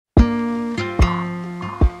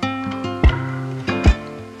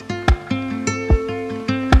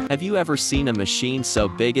Have you ever seen a machine so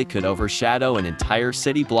big it could overshadow an entire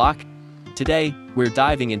city block? Today, we're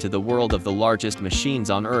diving into the world of the largest machines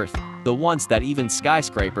on Earth, the ones that even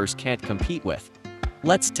skyscrapers can't compete with.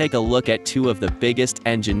 Let's take a look at two of the biggest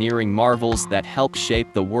engineering marvels that help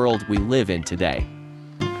shape the world we live in today.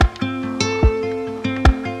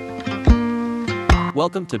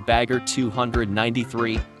 Welcome to Bagger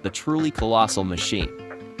 293, the truly colossal machine.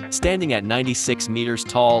 Standing at 96 meters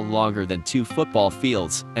tall, longer than 2 football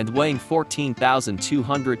fields, and weighing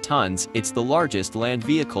 14,200 tons, it's the largest land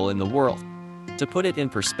vehicle in the world. To put it in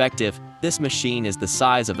perspective, this machine is the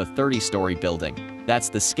size of a 30-story building. That's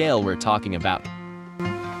the scale we're talking about.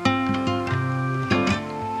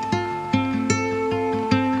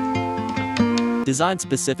 Designed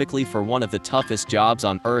specifically for one of the toughest jobs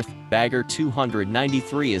on Earth, Bagger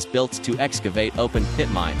 293 is built to excavate open pit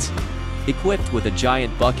mines. Equipped with a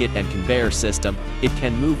giant bucket and conveyor system, it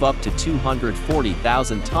can move up to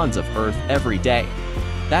 240,000 tons of earth every day.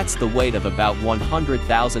 That's the weight of about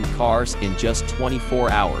 100,000 cars in just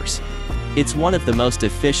 24 hours. It's one of the most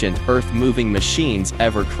efficient earth-moving machines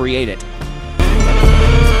ever created.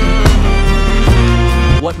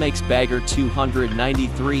 What makes Bagger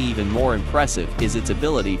 293 even more impressive is its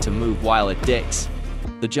ability to move while it digs.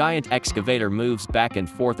 The giant excavator moves back and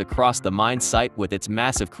forth across the mine site with its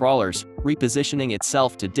massive crawlers, repositioning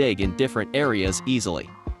itself to dig in different areas easily.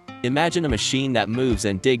 Imagine a machine that moves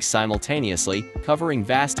and digs simultaneously, covering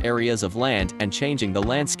vast areas of land and changing the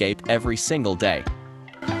landscape every single day.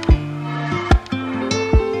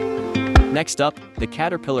 Next up, the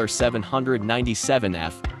Caterpillar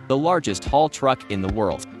 797F, the largest haul truck in the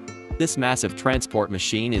world. This massive transport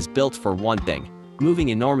machine is built for one thing: moving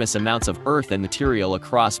enormous amounts of earth and material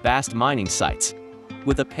across vast mining sites.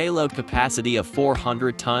 With a payload capacity of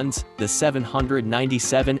 400 tons, the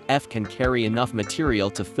 797F can carry enough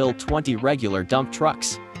material to fill 20 regular dump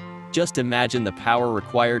trucks. Just imagine the power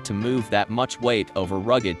required to move that much weight over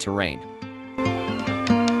rugged terrain.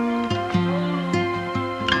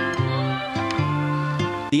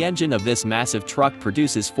 The engine of this massive truck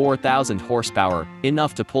produces 4,000 horsepower,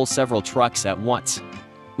 enough to pull several trucks at once.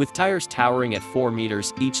 With tires towering at 4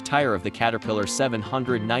 meters, each tire of the Caterpillar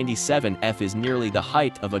 797F is nearly the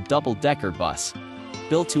height of a double-decker bus.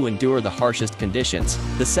 Built to endure the harshest conditions,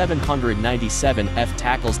 the 797F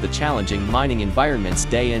tackles the challenging mining environments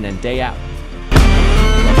day in and day out.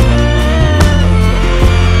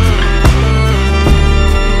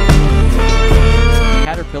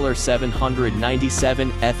 Caterpillar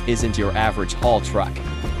 797F isn't your average haul truck.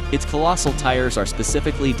 Its colossal tires are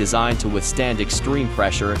specifically designed to withstand extreme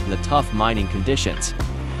pressure and the tough mining conditions.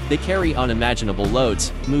 They carry unimaginable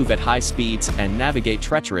loads, move at high speeds, and navigate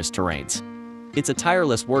treacherous terrains. It's a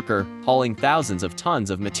tireless worker, hauling thousands of tons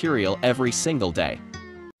of material every single day.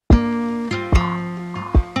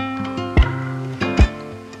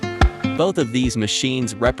 Both of these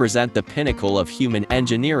machines represent the pinnacle of human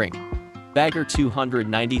engineering. Bagger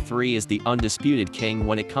 293 is the undisputed king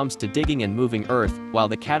when it comes to digging and moving earth, while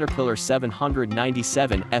the Caterpillar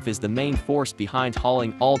 797F is the main force behind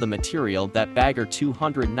hauling all the material that Bagger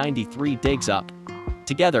 293 digs up.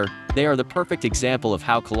 Together, they are the perfect example of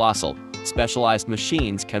how colossal, specialized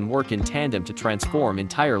machines can work in tandem to transform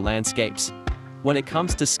entire landscapes. When it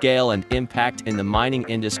comes to scale and impact in the mining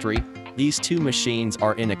industry, these two machines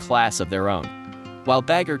are in a class of their own. While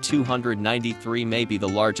Bagger 293 may be the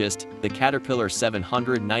largest, the Caterpillar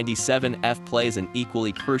 797F plays an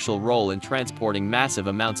equally crucial role in transporting massive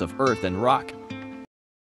amounts of earth and rock.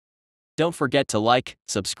 Don't forget to like,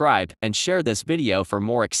 subscribe, and share this video for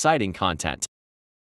more exciting content.